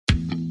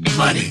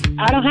money.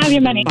 I don't have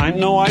your money. I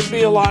know I'd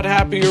be a lot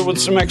happier with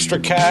some extra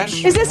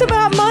cash. Is this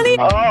about money?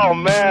 Oh,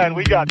 man,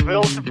 we got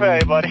bills to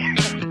pay, buddy.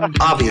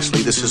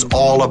 Obviously, this is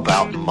all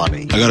about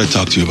money. I gotta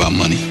talk to you about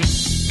money.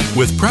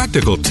 With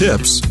practical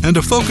tips and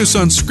a focus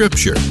on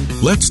Scripture,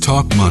 let's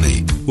talk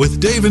money with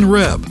Dave and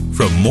Reb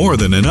from More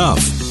Than Enough,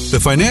 the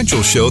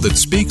financial show that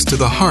speaks to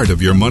the heart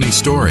of your money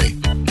story.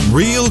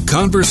 Real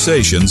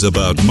conversations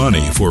about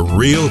money for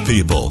real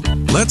people.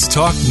 Let's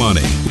talk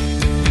money.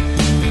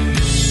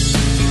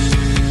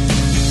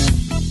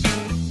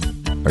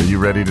 Are you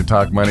ready to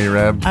talk money,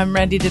 Reb? I'm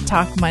ready to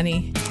talk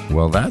money.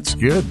 Well, that's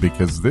good,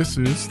 because this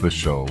is the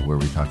show where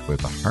we talk about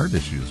the hard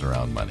issues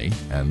around money.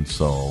 And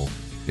so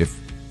if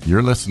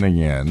you're listening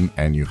in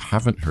and you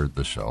haven't heard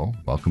the show,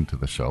 welcome to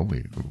the show.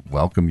 We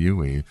welcome you.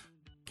 We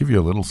give you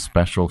a little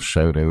special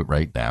shout out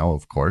right now,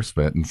 of course.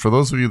 And for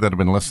those of you that have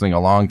been listening a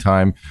long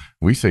time,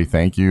 we say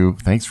thank you.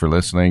 Thanks for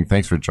listening.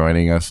 Thanks for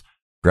joining us.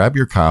 Grab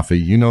your coffee.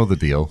 You know the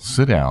deal.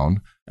 Sit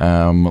down,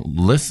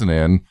 listen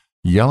in,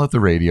 yell at the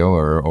radio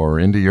or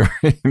into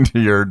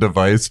your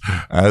device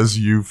as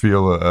you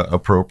feel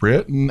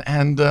appropriate.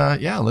 And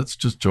let's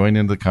just join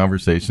into the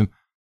conversation.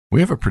 We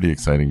have a pretty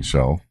exciting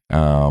show.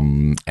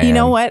 And you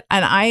know what?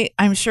 And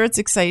I'm sure it's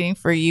exciting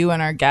for you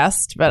and our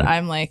guest, but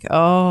I'm like,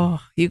 oh,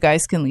 you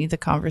guys can lead the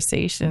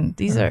conversation.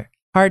 These are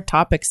hard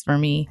topics for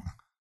me.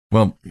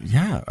 Well,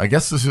 yeah, I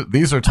guess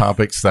these are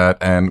topics that,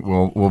 and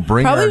we'll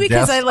bring probably our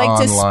because guests I like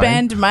online. to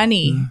spend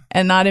money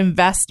and not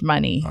invest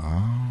money.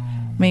 Oh.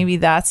 Maybe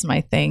that's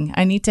my thing.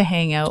 I need to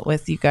hang out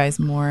with you guys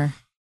more.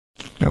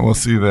 Yeah, we'll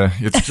see.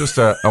 It's just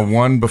a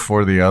one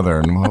before the other,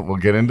 and we'll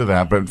get into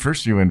that. But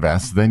first you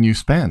invest, then you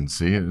spend.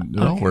 See, it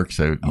all works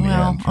out in the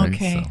end, right?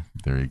 Okay. So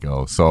there you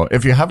go. So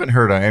if you haven't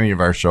heard any of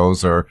our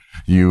shows, or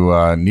you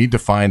need to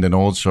find an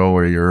old show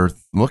where you're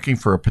looking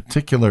for a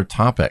particular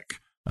topic,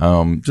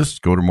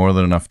 just go to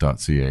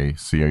morethanenough.ca,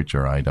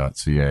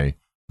 chri.ca,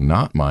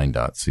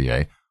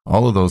 notmine.ca.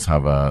 All of those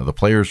have the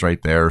players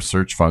right there,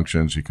 search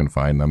functions, you can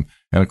find them.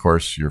 And of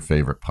course, your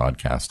favorite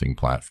podcasting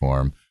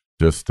platform.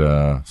 Just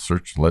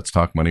search Let's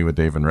Talk Money with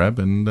Dave and Reb.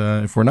 And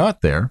if we're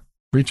not there,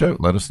 reach out,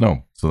 let us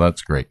know. So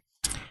that's great.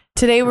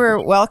 Today, we're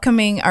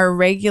welcoming our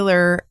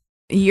regular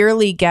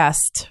yearly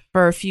guest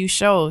for a few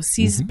shows.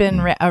 He's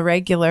been a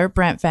regular,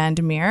 Brent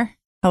Vandermeer.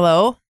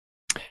 Hello.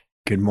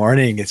 Good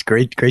morning. It's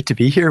great to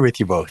be here with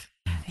you both.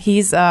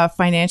 He's a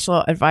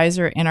financial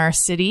advisor in our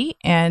city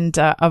and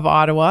of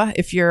Ottawa.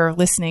 If you're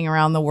listening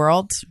around the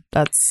world,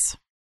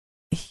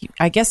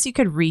 I guess you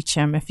could reach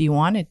him if you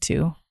wanted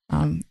to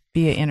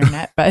via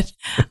internet. But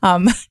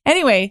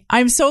anyway,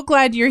 I'm so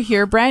glad you're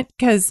here, Brent,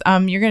 because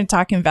you're going to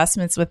talk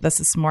investments with us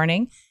this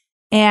morning.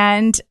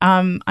 And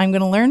I'm going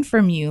to learn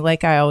from you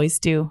like I always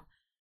do.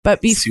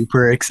 But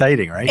super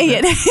exciting, right?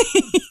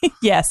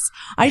 Yes,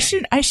 I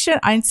should.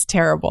 It's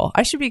terrible.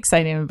 I should be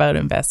excited about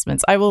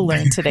investments. I will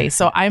learn today.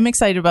 So I'm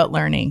excited about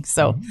learning.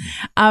 So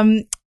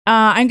I'm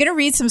going to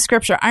read some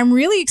scripture. I'm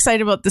really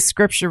excited about the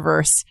scripture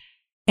verse.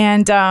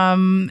 And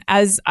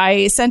as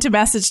I sent a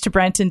message to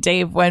Brent and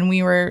Dave when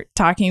we were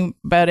talking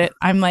about it,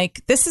 I'm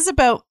like, this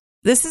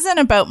isn't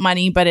about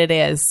money, but it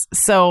is.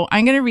 So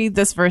I'm going to read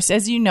this verse.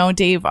 As you know,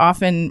 Dave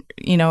often,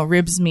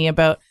 ribs me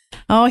about,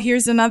 oh,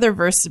 here's another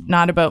verse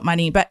not about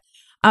money, but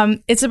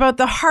it's about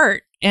the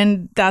heart.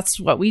 And that's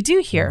what we do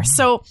here.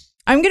 So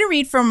I'm going to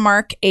read from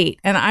Mark 8,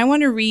 and I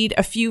want to read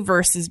a few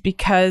verses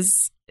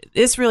because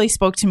this really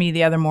spoke to me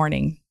the other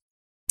morning.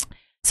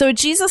 So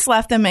Jesus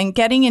left them and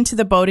getting into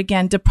the boat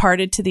again,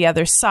 departed to the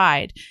other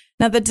side.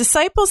 Now the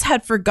disciples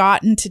had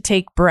forgotten to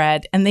take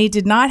bread, and they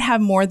did not have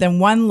more than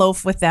one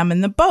loaf with them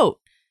in the boat.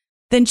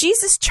 Then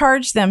Jesus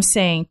charged them,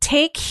 saying,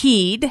 "Take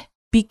heed,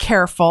 be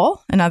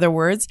careful." In other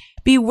words,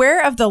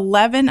 beware of the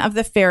leaven of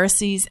the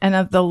Pharisees and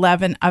of the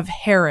leaven of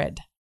Herod.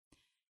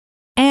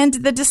 And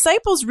the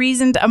disciples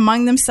reasoned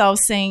among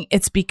themselves, saying,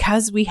 "It's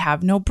because we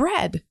have no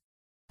bread."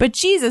 But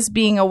Jesus,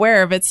 being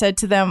aware of it, said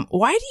to them,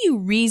 "Why do you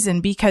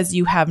reason because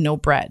you have no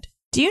bread?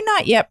 Do you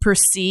not yet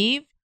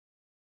perceive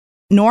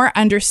nor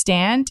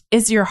understand?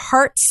 Is your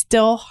heart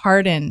still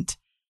hardened?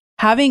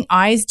 Having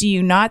eyes, do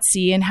you not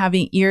see? And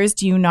having ears,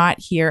 do you not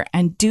hear?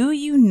 And do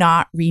you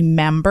not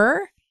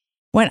remember?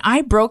 When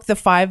I broke the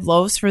 5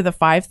 loaves for the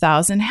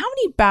 5,000, how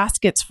many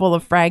baskets full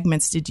of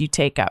fragments did you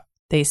take up?"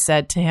 They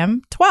said to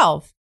him,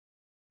 12.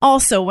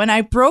 "Also, when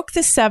I broke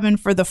the 7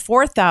 for the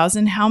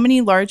 4,000, how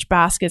many large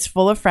baskets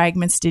full of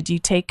fragments did you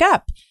take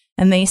up?"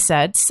 And they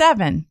said,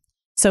 7.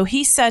 So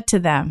he said to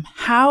them,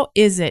 "How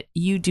is it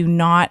you do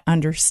not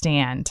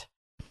understand?"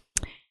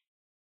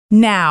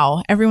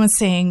 Now, everyone's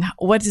saying,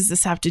 what does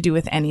this have to do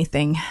with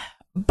anything?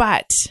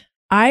 But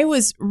I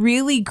was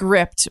really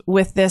gripped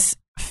with this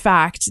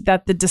fact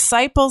that the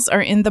disciples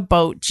are in the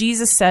boat.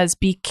 Jesus says,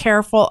 "Be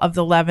careful of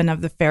the leaven of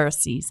the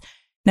Pharisees."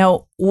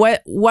 Now,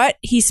 what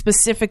he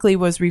specifically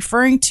was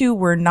referring to,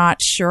 we're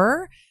not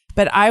sure,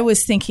 but I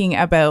was thinking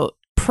about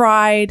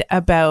pride,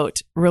 about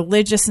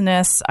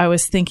religiousness. I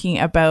was thinking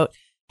about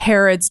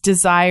Herod's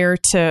desire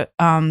to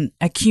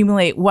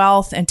accumulate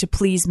wealth and to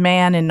please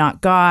man and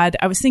not God.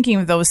 I was thinking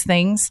of those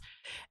things.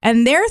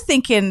 And they're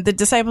thinking, the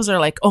disciples are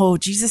like, oh,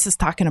 Jesus is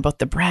talking about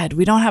the bread.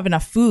 We don't have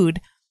enough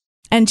food.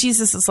 And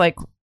Jesus is like,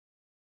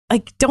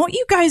 don't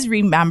you guys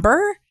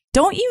remember?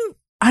 Don't you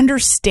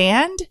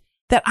understand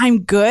that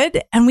I'm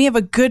good and we have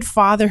a good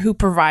Father who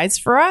provides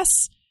for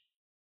us?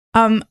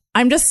 I'm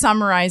just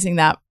summarizing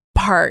that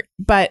part,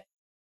 but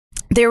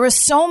there was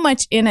so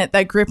much in it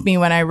that gripped me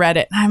when I read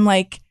it. And I'm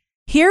like,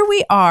 here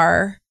we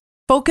are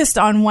focused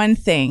on one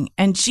thing.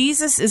 And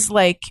Jesus is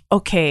like,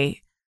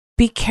 okay,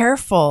 be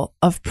careful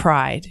of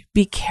pride.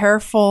 Be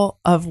careful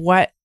of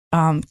what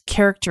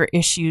character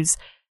issues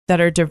that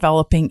are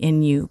developing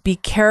in you. Be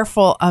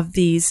careful of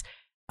these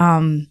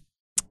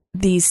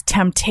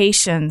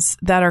temptations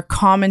that are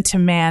common to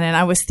man. And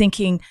I was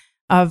thinking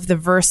of the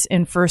verse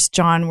in 1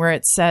 John where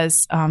it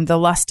says, the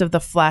lust of the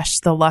flesh,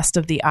 the lust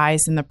of the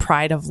eyes, and the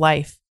pride of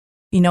life.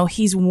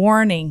 He's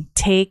warning,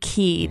 take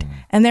heed.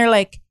 And they're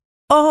like,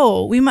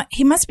 oh,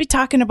 he must be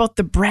talking about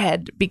the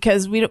bread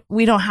because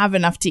we don't have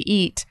enough to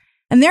eat.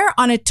 And they're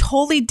on a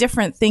totally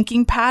different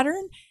thinking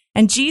pattern.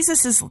 And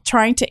Jesus is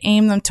trying to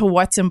aim them to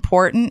what's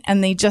important,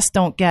 and they just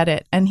don't get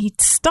it. And he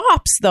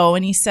stops, though,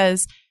 and he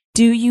says,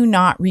 do you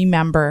not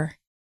remember?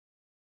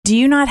 Do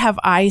you not have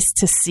eyes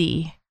to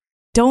see?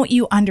 Don't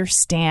you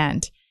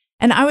understand?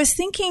 And I was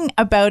thinking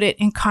about it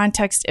in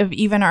context of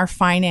even our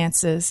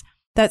finances,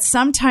 that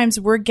sometimes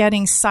we're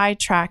getting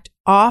sidetracked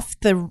off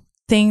the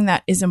thing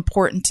that is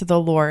important to the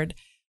Lord,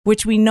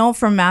 which we know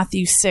from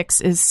Matthew 6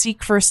 is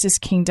seek first his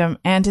kingdom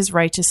and his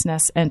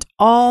righteousness, and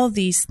all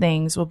these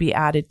things will be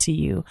added to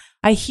you.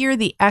 I hear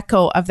the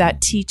echo of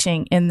that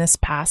teaching in this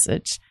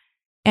passage.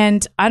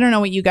 And I don't know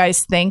what you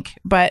guys think,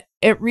 but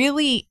it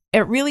really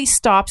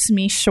stops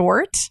me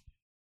short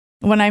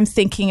when I'm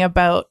thinking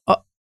about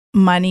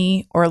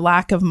money or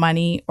lack of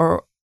money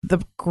or the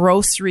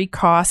grocery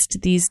cost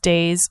these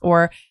days,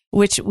 or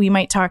which we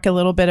might talk a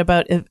little bit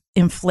about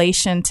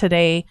inflation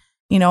today,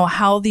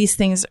 how these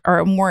things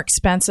are more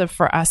expensive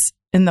for us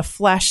in the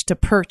flesh to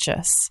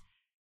purchase.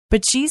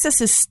 But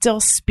Jesus is still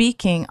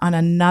speaking on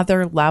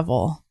another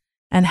level.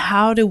 And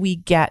how do we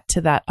get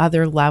to that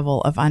other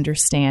level of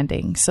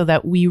understanding so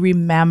that we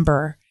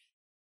remember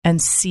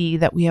and see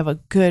that we have a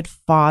good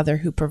Father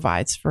who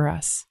provides for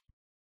us?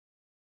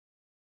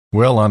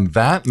 Well, on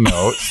that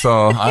note,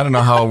 so I don't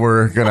know how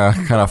we're going to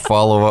kind of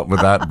follow up with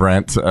that,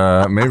 Brent.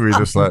 Maybe we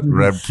just let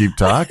Reb keep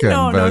talking.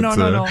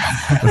 No.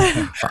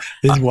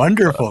 It's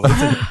wonderful.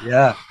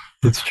 Yeah,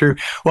 it's true.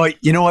 Well,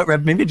 you know what,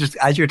 Reb, maybe just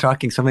as you're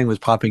talking, something was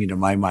popping into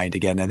my mind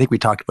again. I think we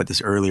talked about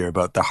this earlier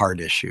about the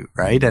heart issue,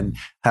 right? And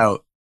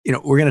how,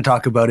 we're going to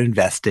talk about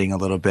investing a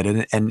little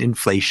bit and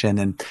inflation.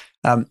 And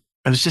I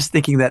was just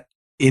thinking that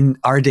in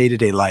our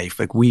day-to-day life,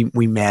 like we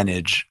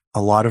manage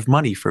a lot of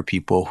money for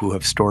people who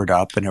have stored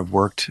up and have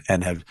worked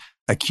and have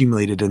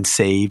accumulated and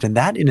saved. And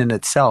that in and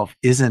itself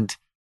isn't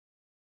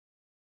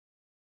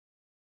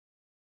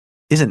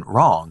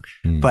wrong.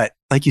 But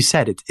like you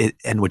said, it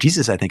and what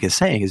Jesus, I think, is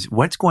saying is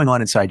what's going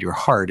on inside your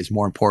heart is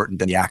more important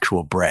than the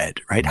actual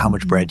bread, right? How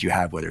much bread you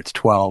have, whether it's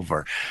 12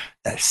 or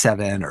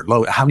 7 or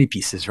low, how many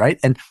pieces, right?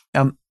 And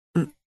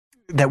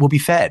that will be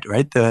fed,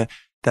 right? That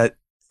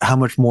how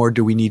much more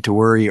do we need to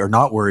worry or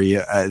not worry?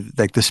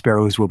 Like the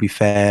sparrows will be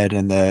fed,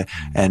 and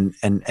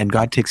and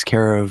God takes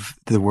care of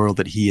the world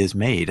that He has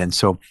made. And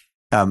so,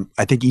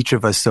 I think each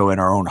of us, so in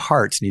our own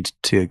hearts, needs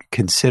to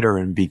consider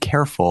and be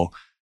careful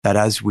that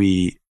as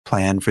we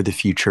plan for the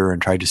future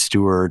and try to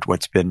steward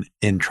what's been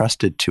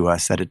entrusted to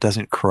us, that it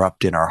doesn't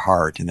corrupt in our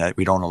heart, and that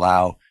we don't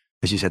allow,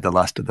 as you said, the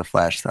lust of the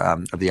flesh,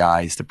 of the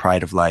eyes, the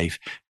pride of life,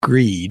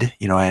 greed,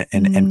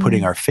 and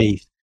putting our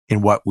faith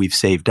in what we've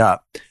saved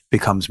up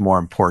becomes more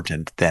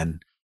important than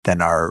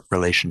our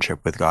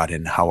relationship with God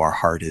and how our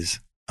heart is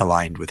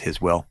aligned with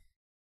His will.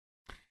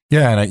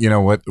 Yeah,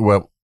 and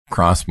what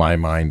crossed my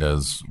mind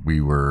as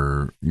you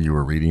were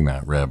reading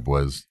that, Reb,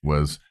 was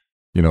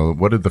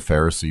what did the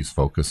Pharisees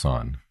focus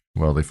on?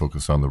 Well, they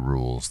focused on the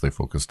rules. They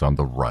focused on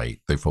the right.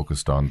 They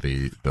focused on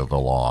the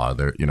law.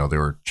 They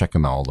were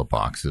checking all the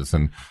boxes.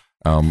 And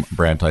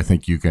Brent, I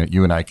think you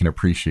and I can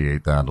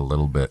appreciate that a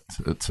little bit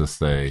to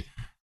say,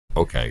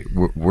 okay,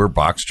 we're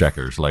box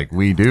checkers, like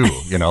we do,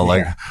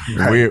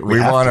 we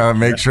want to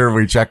make sure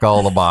we check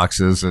all the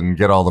boxes and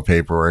get all the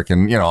paperwork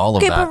and all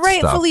of that stuff. Okay, but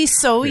rightfully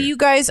so, you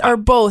guys are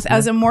both,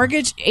 as a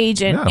mortgage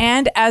agent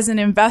and as an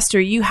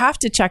investor, you have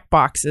to check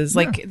boxes,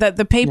 like that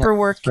the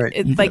paperwork,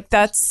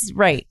 that's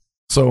right.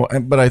 So,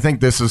 but I think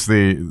this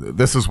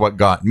is what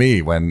got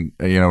me when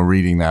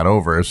reading that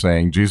over,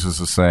 saying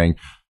Jesus is saying,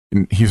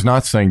 He's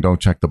not saying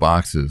don't check the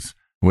boxes.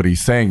 What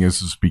He's saying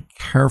is be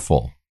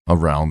careful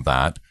around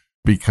that,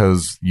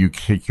 because you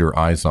take your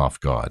eyes off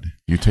God.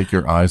 You take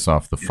your eyes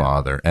off the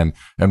Father. And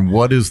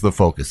what is the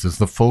focus?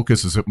 Is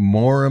it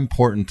more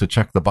important to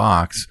check the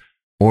box,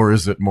 or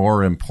is it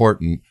more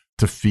important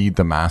to feed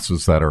the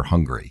masses that are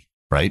hungry?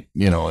 Right?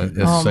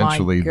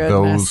 Essentially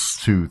those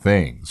two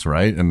things,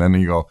 right? And then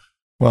you go,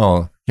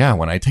 well, yeah,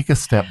 when I take a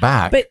step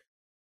back.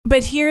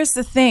 But here's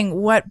the thing,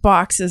 what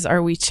boxes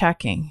are we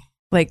checking?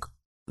 Like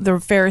the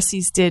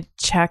Pharisees did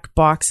check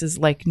boxes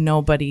like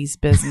nobody's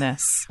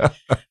business.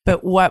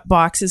 But what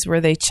boxes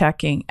were they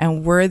checking,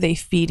 and were they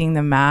feeding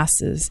the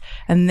masses?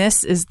 And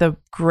this is the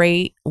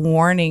great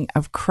warning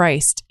of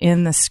Christ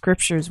in the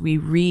scriptures we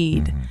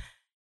read. Mm-hmm.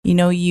 You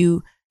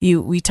know,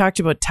 we talked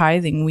about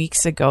tithing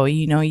weeks ago.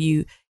 You know,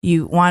 you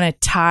want to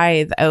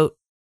tithe out,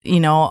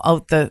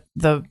 out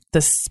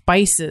the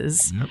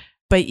spices, Yep.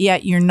 but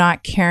yet you're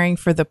not caring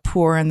for the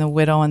poor and the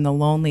widow and the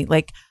lonely.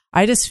 Like,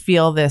 I just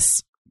feel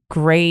this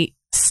great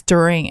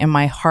stirring in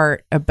my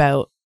heart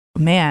about,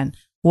 man,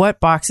 what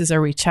boxes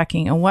are we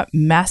checking, and what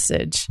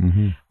message,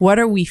 what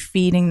are we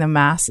feeding the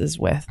masses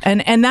with?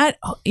 And that,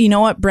 you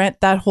know what,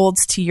 Brent, that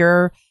holds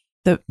to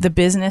the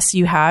business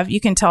you have. You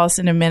can tell us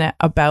in a minute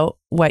about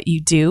what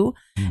you do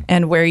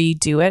and where you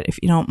do it, if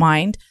you don't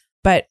mind.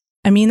 But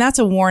I mean, that's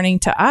a warning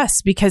to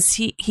us, because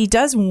he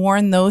does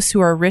warn those who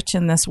are rich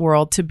in this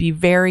world to be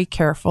very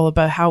careful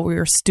about how we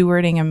are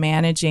stewarding and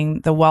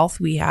managing the wealth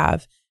we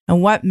have.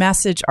 And what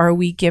message are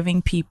we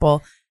giving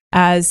people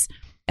as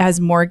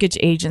mortgage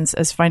agents,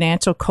 as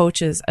financial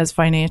coaches, as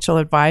financial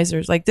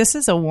advisors? Like, this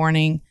is a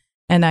warning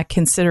and a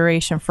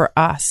consideration for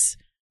us.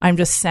 I'm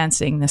just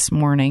sensing this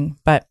morning.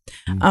 But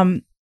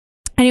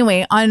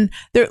anyway,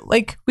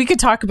 we could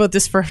talk about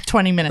this for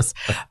 20 minutes.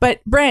 But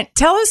Brent,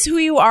 tell us who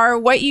you are,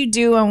 what you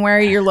do, and where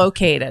you're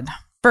located,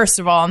 first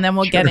of all, and then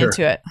we'll get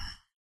into it.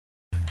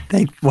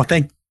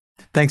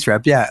 Thanks,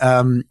 Rep. Yeah,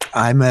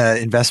 I'm an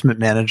investment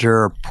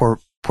manager,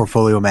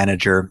 portfolio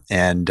manager,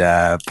 and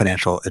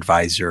financial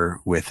advisor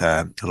with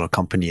a little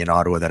company in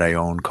Ottawa that I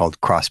own called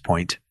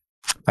CrossPoint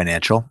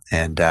Financial.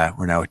 And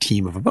we're now a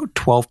team of about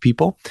 12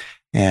 people,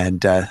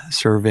 and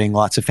serving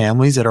lots of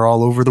families that are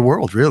all over the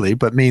world, really,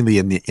 but mainly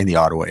in the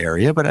Ottawa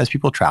area. But as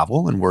people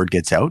travel and word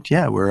gets out,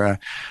 yeah, we're a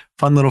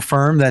fun little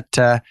firm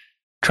that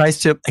tries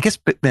to, I guess,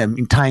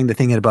 tying the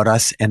thing in about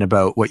us and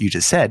about what you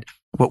just said,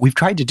 what we've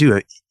tried to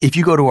do, if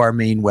you go to our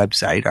main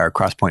website, our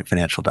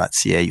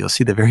crosspointfinancial.ca, you'll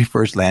see the very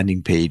first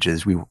landing page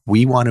is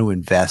we want to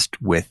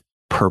invest with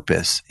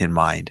purpose in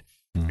mind.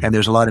 And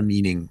there's a lot of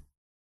meaning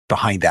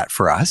behind that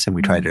for us, and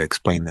we try to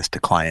explain this to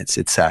clients.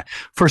 It's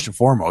first and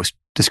foremost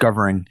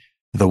discovering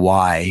the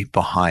why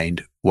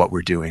behind what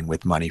we're doing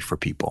with money for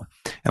people.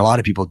 And a lot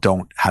of people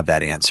don't have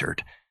that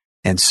answered.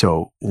 And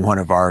so one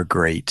of our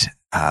great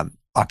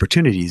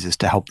opportunities is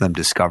to help them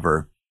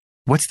discover,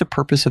 what's the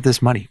purpose of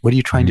this money? What are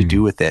you trying to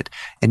do with it?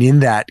 And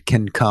in that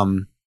can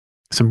come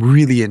some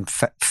really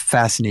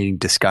fascinating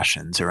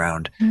discussions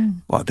around,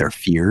 well, their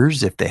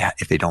fears, if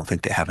they don't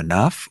think they have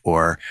enough,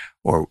 or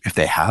if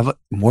they have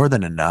more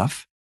than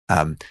enough,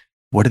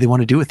 what do they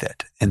want to do with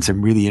it? And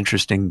some really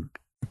interesting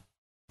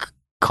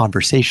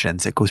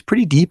conversations that goes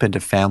pretty deep into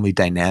family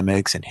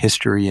dynamics and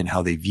history and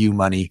how they view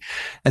money.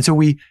 And so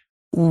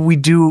we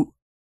do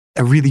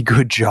a really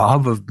good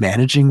job of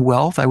managing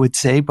wealth, I would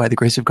say, by the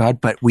grace of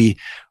God, but we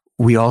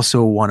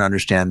also want to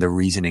understand the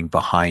reasoning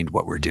behind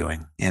what we're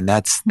doing. And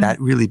that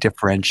really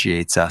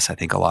differentiates us, I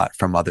think, a lot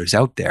from others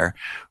out there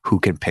who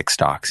can pick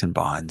stocks and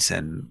bonds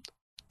and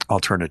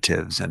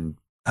alternatives and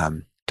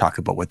talk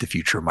about what the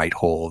future might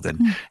hold.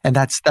 And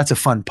that's a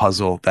fun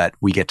puzzle that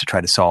we get to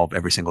try to solve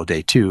every single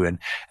day too. And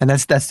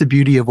that's the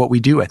beauty of what we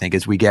do, I think,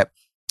 is we get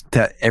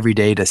to every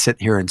day to sit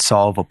here and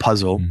solve a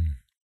puzzle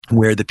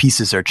where the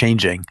pieces are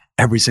changing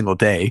every single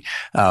day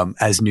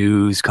as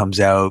news comes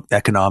out,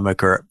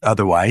 economic or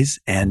otherwise.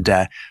 And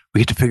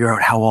we get to figure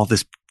out how all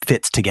this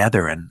fits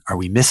together, and are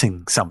we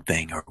missing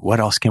something, or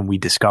what else can we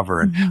discover?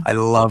 And I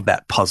love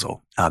that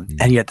puzzle.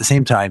 And yet at the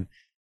same time,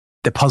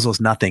 the puzzle's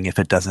nothing if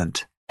it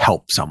doesn't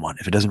help someone,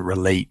 if it doesn't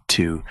relate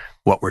to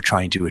what we're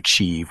trying to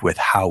achieve with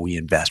how we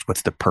invest,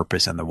 what's the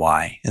purpose and the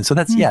why. And so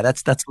that's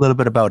a little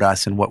bit about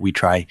us and what we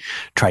try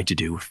to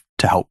do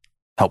to help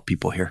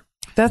people here.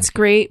 That's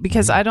great,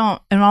 because in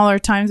all our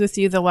times with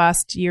you the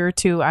last year or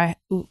two,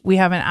 we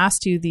haven't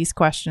asked you these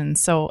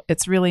questions. So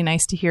it's really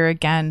nice to hear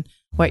again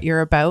what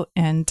you're about.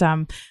 And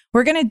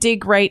we're going to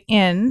dig right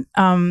in,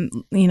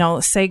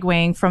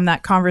 segueing from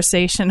that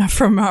conversation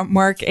from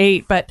Mark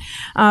 8. But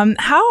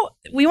how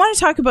we want to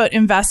talk about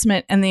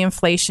investment and the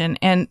inflation.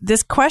 And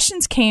this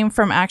questions came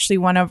from actually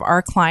one of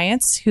our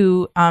clients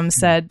who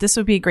said this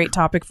would be a great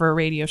topic for a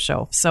radio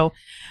show. So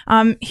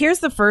here's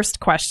the first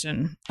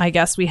question I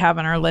guess we have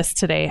on our list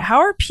today. How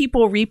are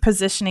people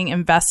repositioning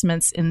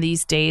investments in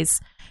these days,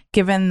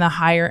 given the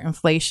higher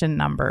inflation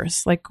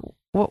numbers? Like,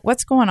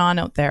 what's going on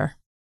out there?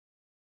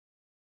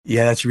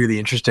 Yeah, that's really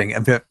interesting.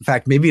 In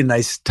fact, maybe a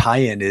nice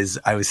tie-in is,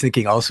 I was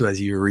thinking also as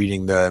you were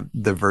reading the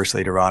verse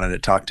later on, and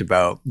it talked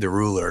about the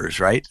rulers,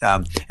 right?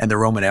 And the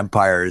Roman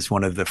Empire is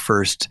one of the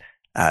first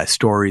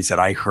stories that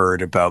I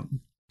heard about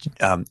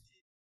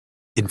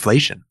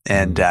inflation.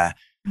 And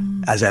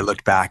as I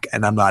looked back,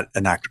 and I'm not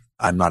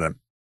an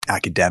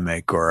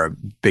academic or a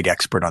big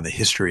expert on the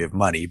history of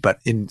money, but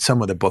in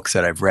some of the books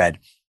that I've read,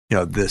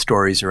 the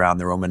stories around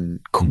the Roman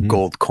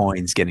gold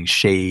coins getting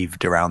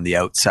shaved around the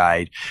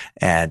outside,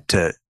 and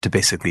to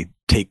basically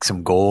take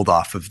some gold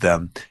off of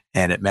them.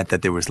 And it meant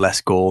that there was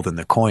less gold in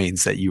the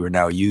coins that you were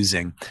now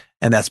using.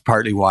 And that's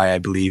partly why I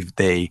believe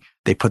they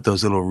they put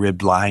those little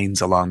ribbed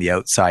lines along the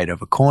outside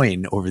of a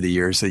coin over the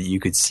years so that you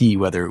could see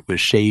whether it was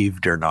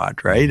shaved or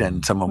not, right?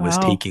 And someone was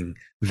taking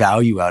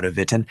value out of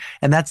it. And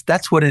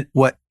that's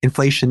what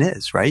inflation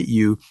is, right?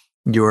 Your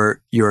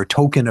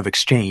token of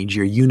exchange,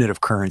 your unit of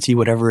currency,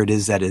 whatever it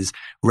is that is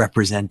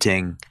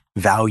representing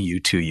value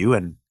to you.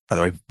 And by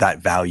the way, that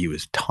value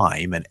is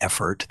time and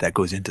effort that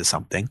goes into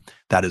something.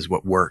 That is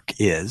what work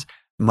is.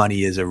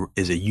 Money is a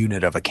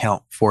unit of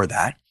account for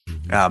that.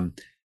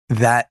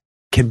 That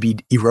can be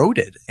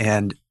eroded,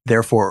 and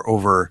therefore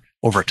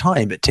over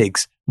time it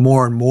takes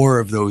more and more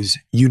of those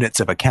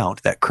units of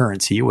account, that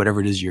currency, whatever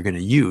it is you're going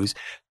to use,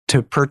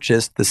 to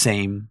purchase the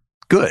same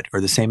good or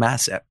the same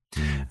asset.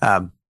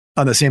 On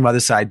the same other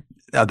side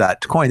of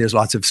that coin, there's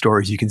lots of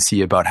stories you can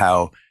see about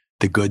how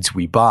the goods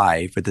we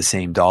buy for the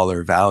same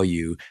dollar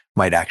value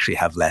might actually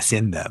have less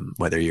in them,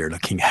 whether you're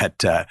looking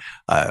at a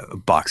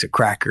box of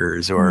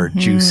crackers or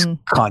juice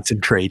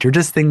concentrate or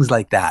just things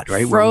like that,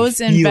 right?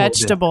 Frozen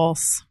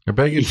vegetables. A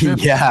bag of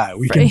chips. Yeah,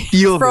 we can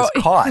feel this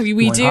cost.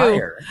 We do.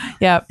 Higher.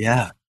 Yep.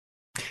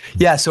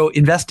 Yeah. So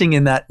investing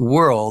in that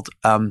world,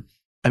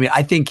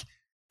 I think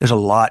there's a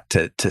lot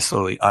to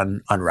slowly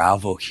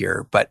unravel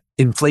here, but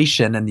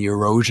inflation and the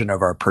erosion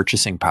of our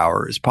purchasing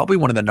power is probably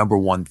one of the number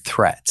one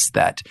threats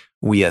that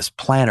we as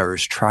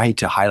planners try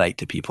to highlight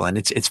to people. And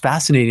it's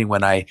fascinating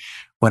when I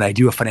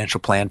do a financial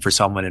plan for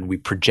someone and we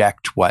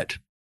project what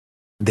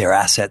their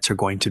assets are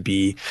going to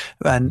be,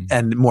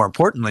 and more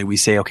importantly, we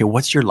say, okay,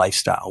 what's your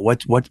lifestyle?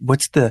 What's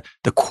the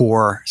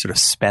core sort of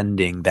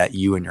spending that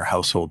you and your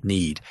household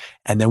need?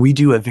 And then we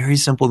do a very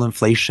simple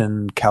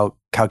inflation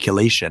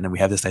calculation, and we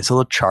have this nice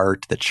little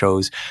chart that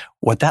shows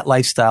what that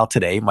lifestyle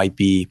today might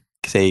be,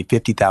 say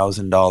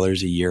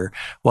 $50,000 a year.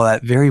 Well,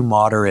 at very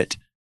moderate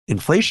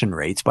inflation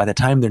rates, by the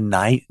time they're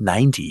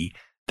 90,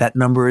 that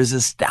number is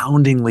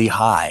astoundingly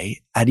high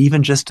at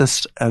even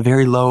just a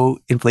very low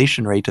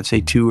inflation rate of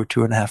say 2 or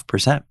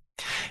 2.5%.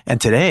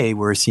 And today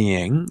we're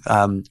seeing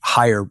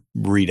higher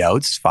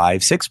readouts,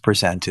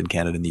 5-6% in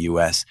Canada and the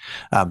US.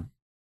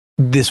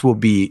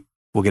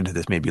 We'll get into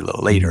this maybe a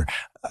little later.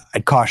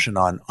 I'd caution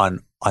on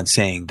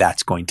saying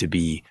that's going to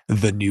be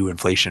the new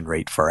inflation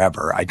rate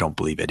forever. I don't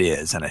believe it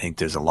is. And I think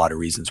there's a lot of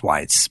reasons why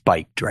it's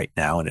spiked right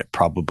now, and it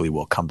probably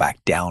will come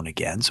back down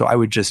again. So I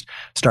would just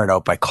start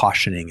out by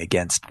cautioning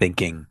against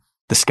thinking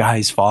the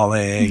sky's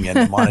falling and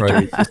the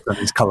monetary system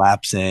is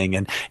collapsing.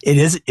 And it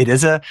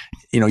is a,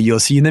 you'll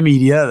see in the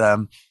media,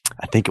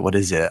 I think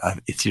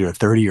it's either a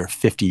 30 or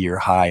 50 year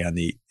high on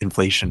the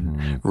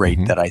inflation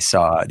rate that I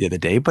saw the other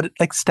day. But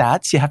like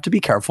stats, you have to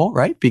be careful,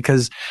 right?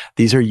 Because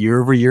these are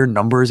year over year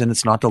numbers and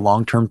it's not the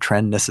long-term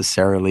trend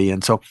necessarily.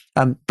 And so,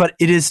 but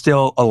it is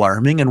still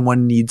alarming, and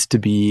one needs to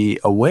be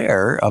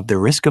aware of the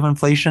risk of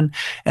inflation,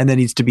 and then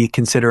needs to be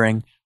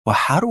considering, well,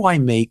 how do I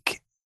make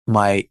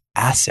my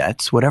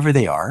assets, whatever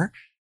they are,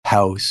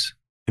 house,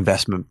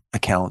 investment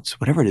accounts,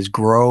 whatever it is,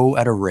 grow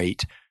at a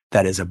rate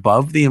that is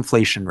above the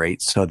inflation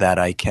rate, so that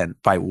I can,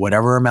 by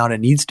whatever amount it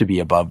needs to be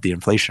above the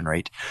inflation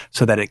rate,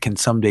 so that it can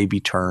someday be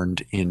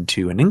turned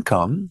into an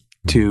income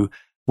to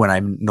when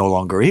I'm no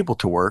longer able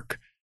to work,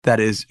 that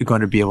is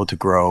going to be able to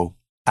grow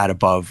at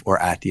above or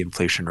at the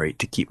inflation rate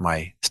to keep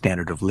my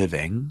standard of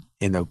living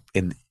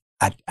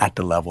at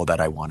the level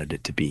that I wanted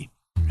it to be.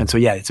 And so,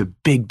 yeah, it's a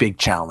big, big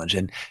challenge,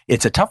 and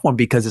it's a tough one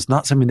because it's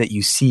not something that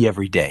you see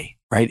every day,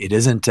 right? It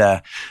isn't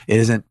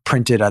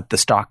printed at the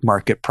stock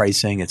market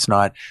pricing. It's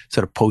not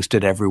sort of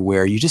posted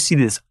everywhere. You just see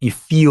this, you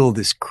feel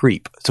this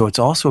creep. So it's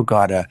also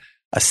got a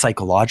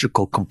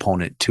psychological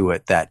component to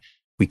it that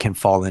we can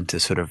fall into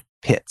sort of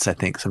pits, I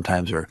think,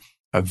 sometimes, or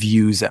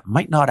views that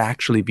might not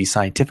actually be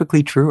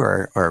scientifically true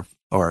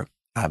or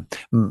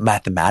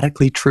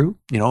mathematically true,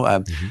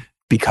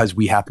 because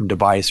we happen to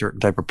buy a certain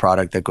type of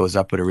product that goes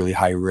up at a really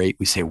high rate.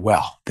 We say,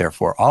 well,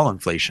 therefore all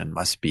inflation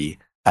must be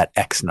at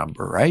X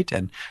number, right?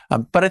 And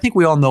but I think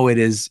we all know it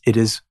is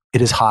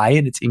high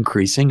and it's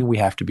increasing, and we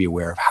have to be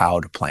aware of how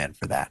to plan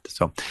for that.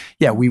 So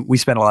yeah, we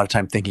spend a lot of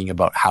time thinking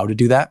about how to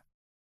do that.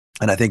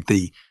 And I think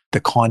the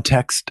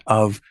context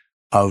of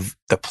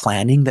the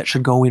planning that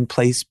should go in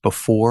place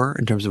before,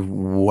 in terms of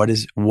what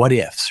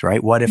ifs,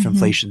 right? What if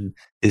inflation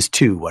is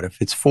 2? What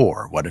if it's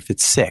 4? What if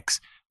it's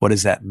 6? What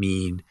does that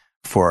mean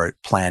for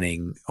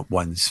planning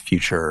one's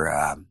future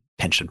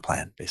pension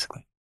plan,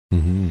 basically?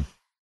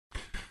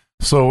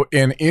 So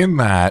in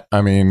that,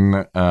 I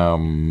mean,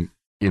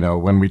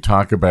 when we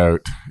talk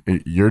about,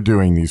 you're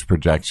doing these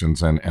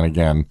projections, and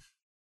again,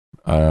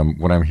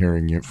 what I'm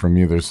hearing from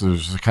you, there's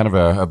kind of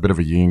a bit of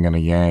a yin and a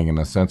yang, in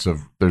the sense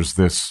of there's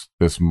this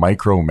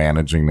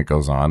micromanaging that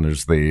goes on.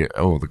 There's the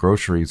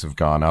groceries have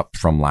gone up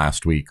from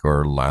last week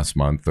or last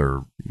month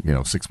or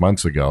 6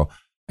 months ago,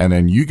 and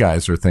then you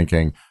guys are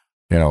thinking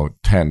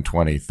 10,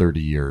 20, 30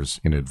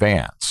 years in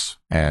advance.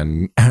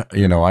 And,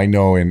 I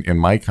know in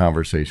my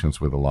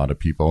conversations with a lot of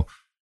people,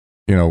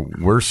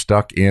 we're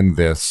stuck in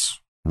this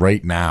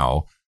right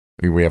now.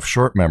 We have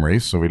short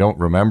memories, so we don't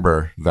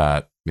remember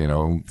that,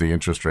 the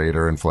interest rate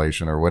or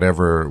inflation or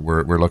whatever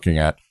we're looking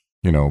at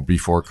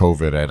before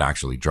COVID had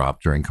actually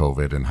dropped during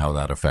COVID and how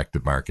that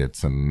affected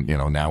markets. And,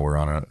 now we're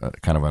on a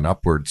kind of an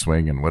upward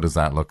swing. And what does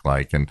that look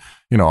like? And,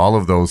 all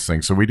of those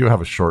things. So we do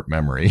have a short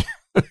memory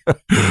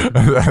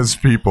as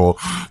people.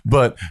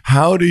 But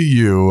how do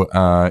you,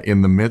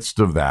 in the midst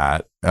of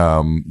that,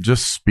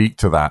 just speak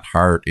to that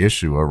heart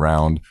issue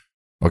around,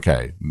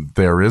 okay,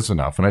 there is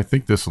enough. And I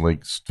think this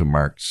links to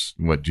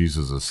what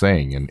Jesus is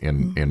saying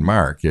in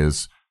Mark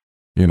is,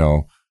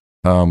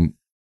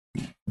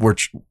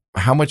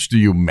 how much do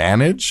you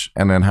manage,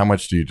 and then how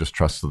much do you just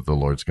trust that the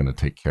Lord's going to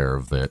take care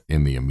of that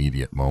in the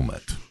immediate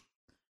moment?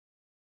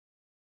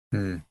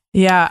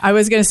 Yeah, I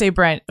was going to say,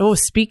 Brent,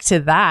 speak to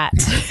that.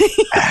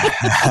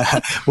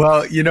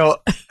 Well,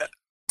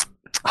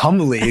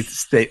 humbly,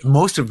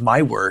 most of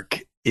my work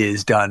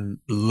is done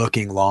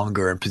looking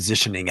longer and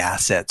positioning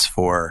assets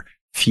for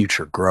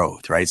future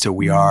growth, right? So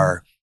we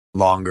are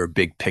longer,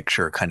 big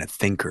picture kind of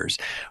thinkers.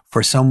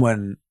 For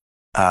someone,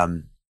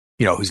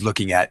 who's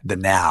looking at the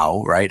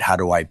now, right? How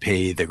do I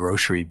pay the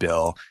grocery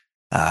bill?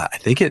 I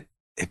think it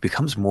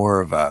becomes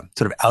more of a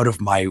sort of out of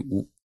my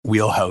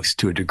wheelhouse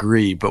to a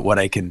degree, but what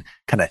I can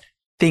kind of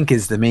think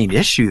is the main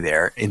issue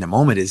there in the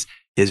moment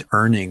is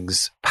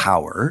earnings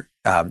power.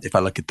 If I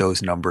look at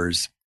those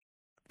numbers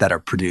that are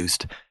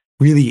produced,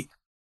 really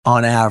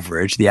on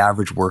average, the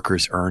average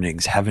worker's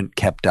earnings haven't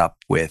kept up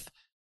with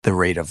the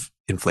rate of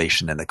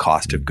inflation and the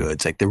cost of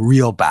goods, like the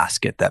real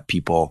basket that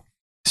people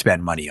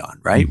spend money on,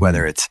 right?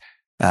 Whether it's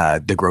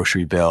the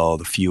grocery bill,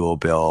 the fuel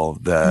bill,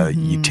 the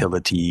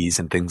utilities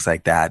and things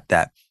like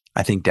that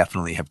I think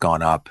definitely have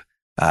gone up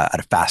at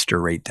a faster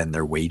rate than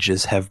their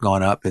wages have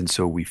gone up. And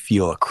so we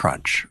feel a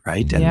crunch,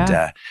 right? Yeah.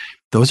 And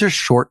those are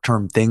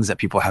short-term things that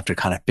people have to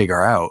kind of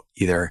figure out.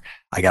 Either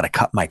I got to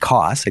cut my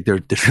costs, like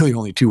there's really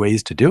only two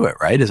ways to do it,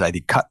 right? Is I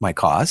cut my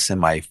costs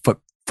and my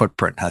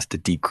footprint has to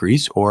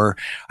decrease, or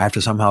I have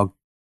to somehow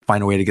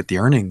find a way to get the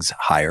earnings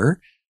higher,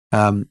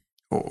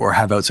 or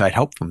have outside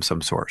help from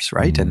some source,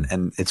 right?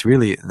 And it's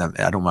really,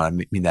 I don't want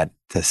to mean that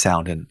to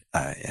sound in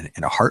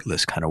a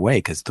heartless kind of way,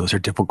 because those are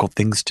difficult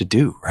things to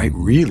do, right?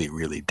 Really,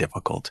 really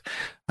difficult.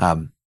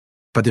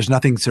 But there's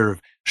nothing sort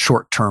of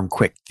short-term,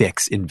 quick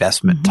fix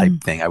investment type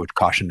thing. I would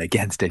caution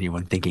against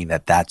anyone thinking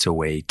that that's a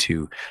way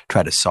to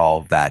try to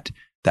solve that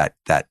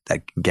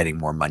getting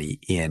more money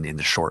in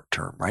the short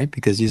term, right?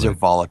 Because these are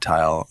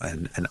volatile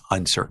and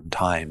uncertain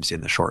times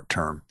in the short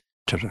term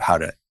in terms of how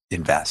to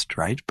invest,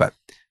 right? But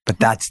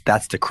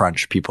that's the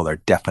crunch people are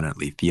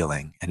definitely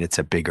feeling, and it's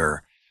a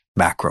bigger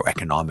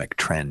macroeconomic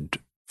trend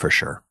for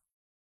sure.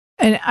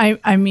 And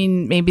I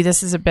mean, maybe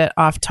this is a bit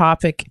off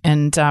topic,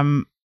 and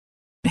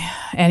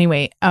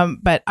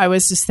but I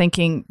was just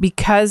thinking,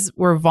 because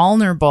we're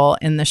vulnerable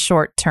in the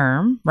short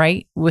term,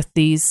 right? With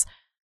these,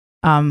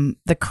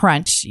 the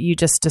crunch you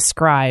just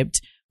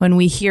described, when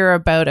we hear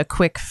about a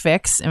quick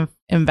fix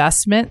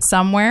investment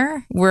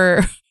somewhere,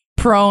 we're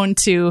prone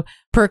to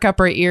perk up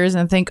our ears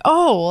and think,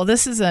 oh, well,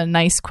 this is a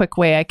nice, quick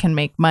way I can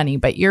make money.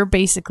 But you're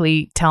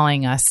basically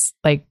telling us,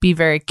 like, be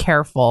very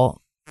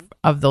careful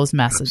of those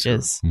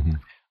messages.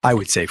 I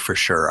would say for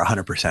sure,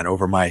 100%.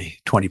 Over my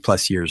 20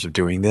 plus years of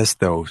doing this,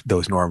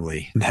 those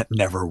normally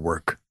never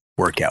work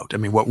out. I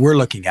mean, what we're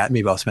looking at,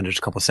 maybe I'll spend just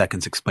a couple of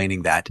seconds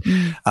explaining that.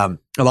 A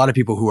lot of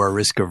people who are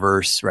risk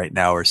averse right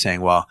now are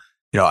saying, well,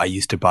 I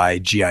used to buy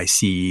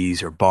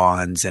GICs or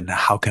bonds, and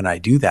how can I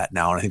do that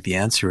now? And I think the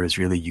answer is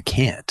really you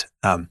can't.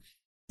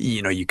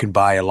 You can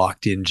buy a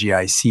locked in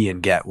GIC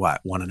and get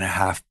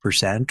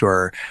 1.5%,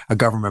 or a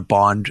government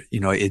bond,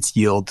 its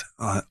yield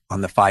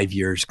on the 5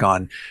 years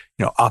gone,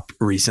 up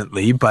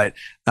recently, but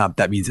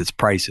that means its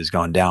price has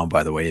gone down,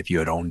 by the way, if you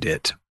had owned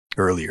it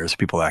earlier. So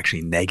people are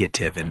actually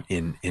negative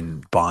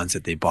in bonds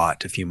that they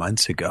bought a few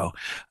months ago.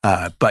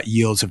 But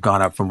yields have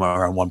gone up from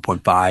around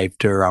 1.5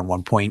 to around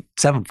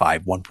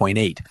 1.75,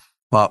 1.8.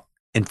 Well,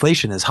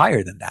 inflation is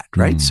higher than that,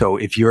 right? So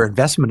if your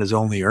investment is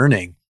only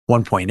earning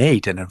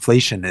 1.8 and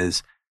inflation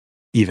is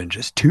even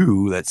just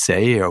 2, let's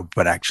say,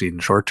 but actually in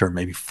the short term,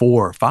 maybe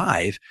 4 or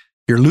 5,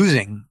 you're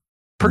losing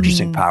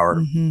purchasing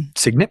power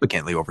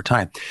significantly over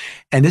time.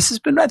 And this has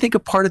been, I think, a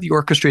part of the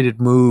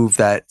orchestrated move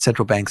that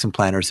central banks and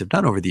planners have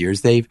done over the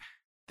years. They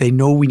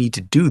know we need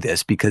to do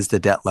this because the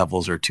debt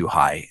levels are too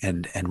high.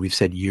 And we've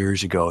said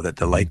years ago that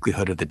the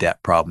likelihood of the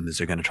debt problem is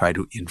they're going to try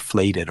to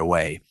inflate it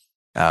away.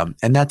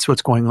 And that's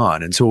what's going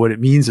on. And so what it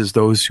means is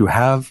those who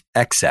have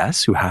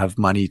excess, who have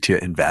money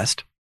to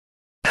invest,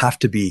 have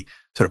to be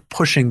sort of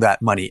pushing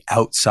that money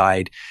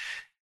outside,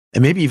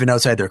 and maybe even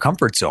outside their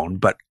comfort zone,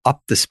 but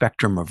up the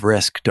spectrum of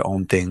risk to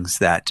own things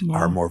that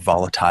are more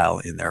volatile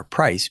in their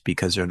price,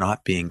 because they're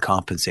not being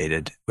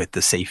compensated with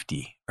the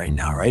safety right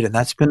now, right? And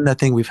that's been the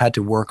thing we've had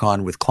to work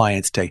on with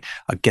clients to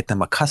get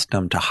them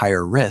accustomed to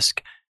higher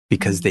risk,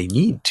 because they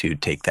need to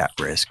take that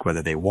risk,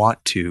 whether they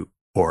want to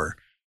or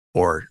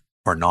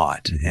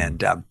not.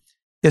 And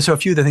so a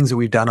few of the things that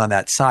we've done on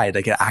that side,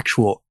 like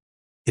actual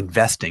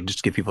investing, just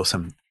to give people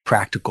some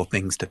practical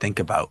things to think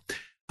about.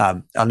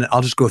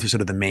 I'll just go through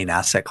sort of the main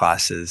asset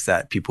classes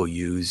that people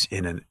use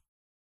in an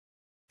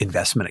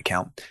investment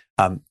account.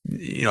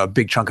 A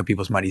big chunk of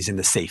people's money is in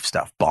the safe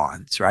stuff,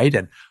 bonds, right?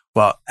 And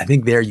Well, I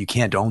think there you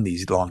can't own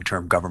these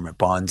long-term government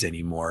bonds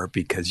anymore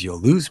because you'll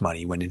lose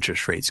money when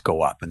interest rates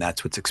go up. And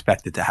that's what's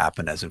expected to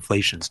happen as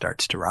inflation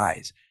starts to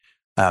rise.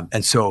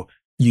 And so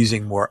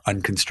using more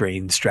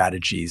unconstrained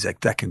strategies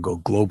that can go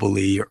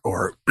globally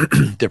or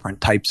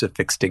different types of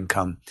fixed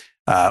income,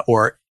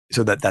 or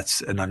so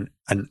that's an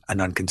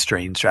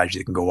unconstrained strategy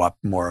that can go up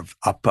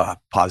a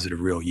positive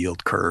real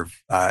yield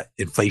curve,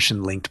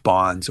 inflation-linked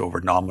bonds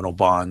over nominal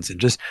bonds, and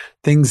just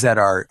things that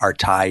are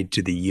tied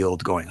to the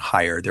yield going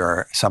higher. There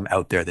are some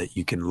out there that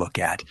you can look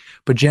at,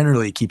 but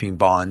generally keeping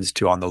bonds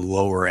on the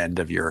lower end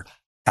of your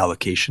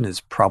allocation is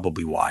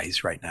probably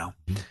wise right now.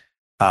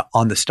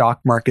 On the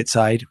stock market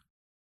side,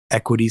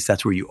 equities,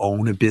 that's where you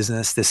own a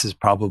business. This is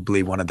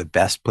probably one of the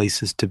best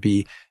places to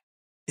be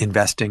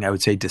investing, I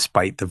would say,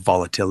 despite the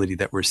volatility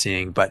that we're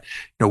seeing. But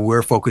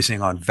we're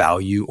focusing on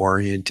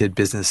value-oriented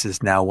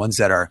businesses now, ones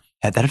that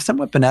have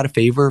somewhat been out of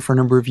favor for a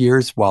number of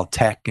years, while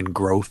tech and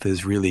growth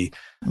has really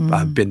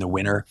been the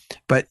winner.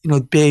 But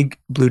big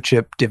blue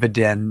chip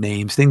dividend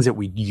names, things that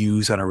we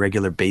use on a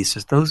regular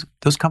basis, those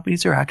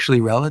companies are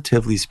actually,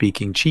 relatively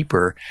speaking,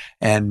 cheaper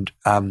and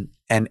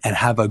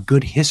have a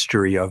good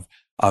history of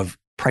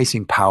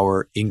pricing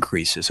power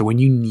increases. So when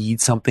you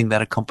need something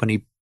that a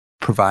company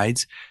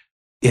provides,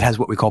 it has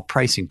what we call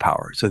pricing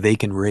power. So they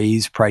can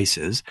raise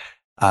prices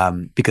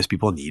because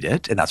people need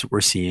it. And that's what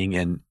we're seeing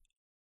in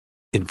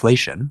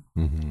inflation.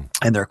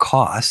 And their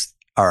costs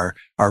are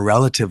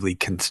relatively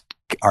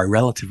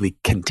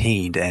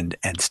contained and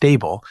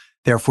stable.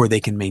 Therefore, they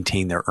can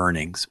maintain their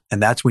earnings.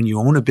 And that's when you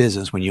own a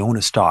business, when you own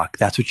a stock,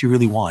 that's what you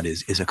really want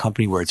is a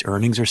company where its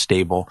earnings are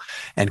stable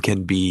and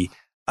can be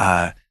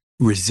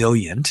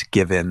resilient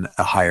given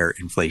a higher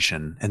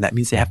inflation. And that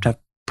means they have to have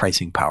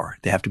pricing power.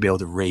 They have to be able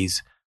to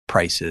raise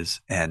prices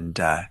and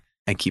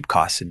keep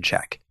costs in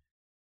check.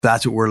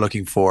 That's what we're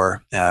looking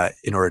for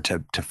in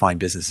order to find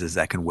businesses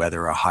that can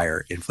weather a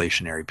higher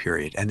inflationary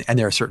period. And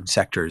there are certain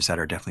sectors that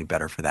are definitely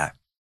better for that.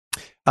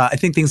 I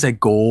think things like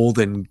gold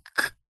and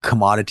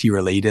commodity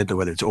related,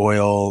 whether it's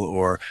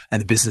oil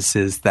and the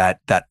businesses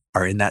that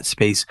are in that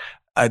space,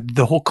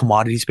 the whole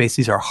commodity space,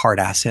 these are hard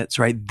assets,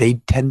 right? They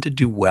tend to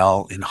do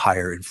well in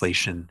higher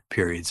inflation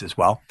periods as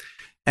well.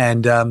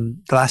 And the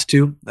last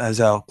two, as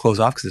I'll close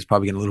off, because it's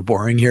probably getting a little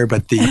boring here,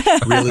 but the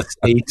real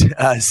estate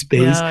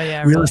space,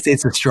 real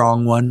estate's a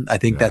strong one. I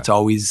think that's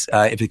always,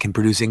 if it can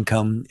produce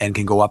income and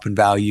can go up in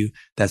value,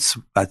 that's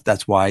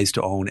wise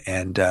to own.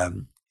 And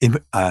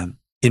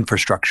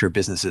infrastructure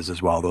businesses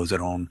as well, those that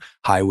own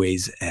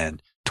highways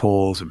and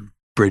tolls and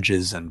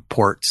bridges and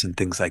ports and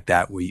things like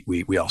that. We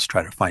also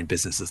try to find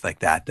businesses like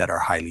that are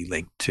highly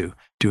linked to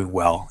doing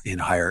well in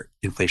higher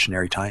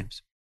inflationary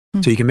times.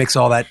 So you can mix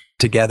all that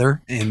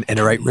together in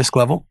a right risk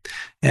level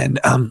and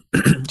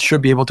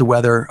should be able to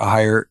weather a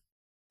higher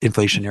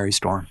inflationary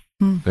storm.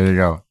 There you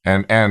go.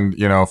 And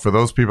for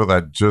those people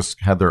that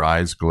just had their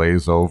eyes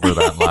glaze over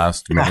that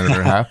last minute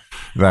or half,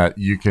 that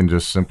you can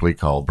just simply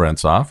call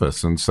Brent's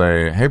office and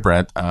say, hey,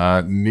 Brent,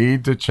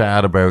 need to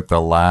chat about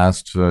the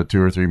last 2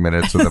 or 3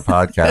 minutes of the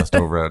podcast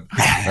over at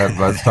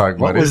Let's Talk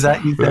Money. What was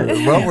that you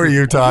said? What were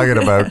you talking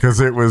about? Because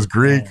it was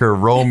Greek or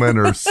Roman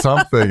or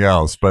something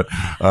else. But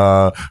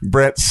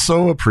Brent,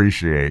 so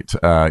appreciate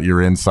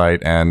your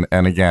insight. And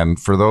again,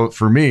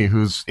 for me,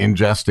 who's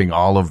ingesting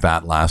all of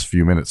that last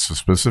few minutes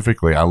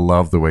specifically, I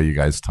love the way you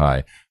guys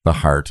tie the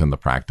heart and the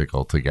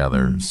practical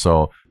together.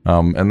 So,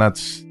 and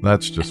that's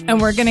just.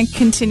 And we're going to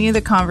continue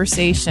the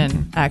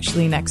conversation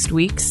actually next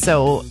week.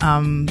 So,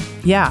 come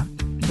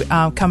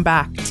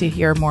back to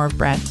hear more of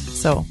Brent.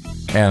 So,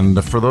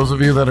 and for those of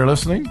you that are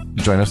listening,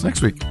 join us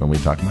next week when we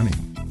talk money.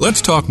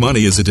 Let's Talk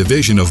Money is a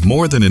division of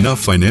More Than Enough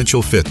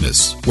Financial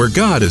Fitness, where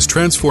God is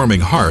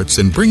transforming hearts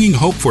and bringing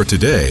hope for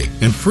today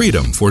and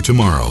freedom for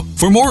tomorrow.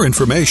 For more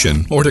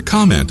information or to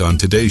comment on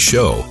today's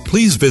show,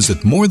 please visit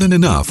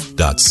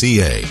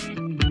morethanenough.ca.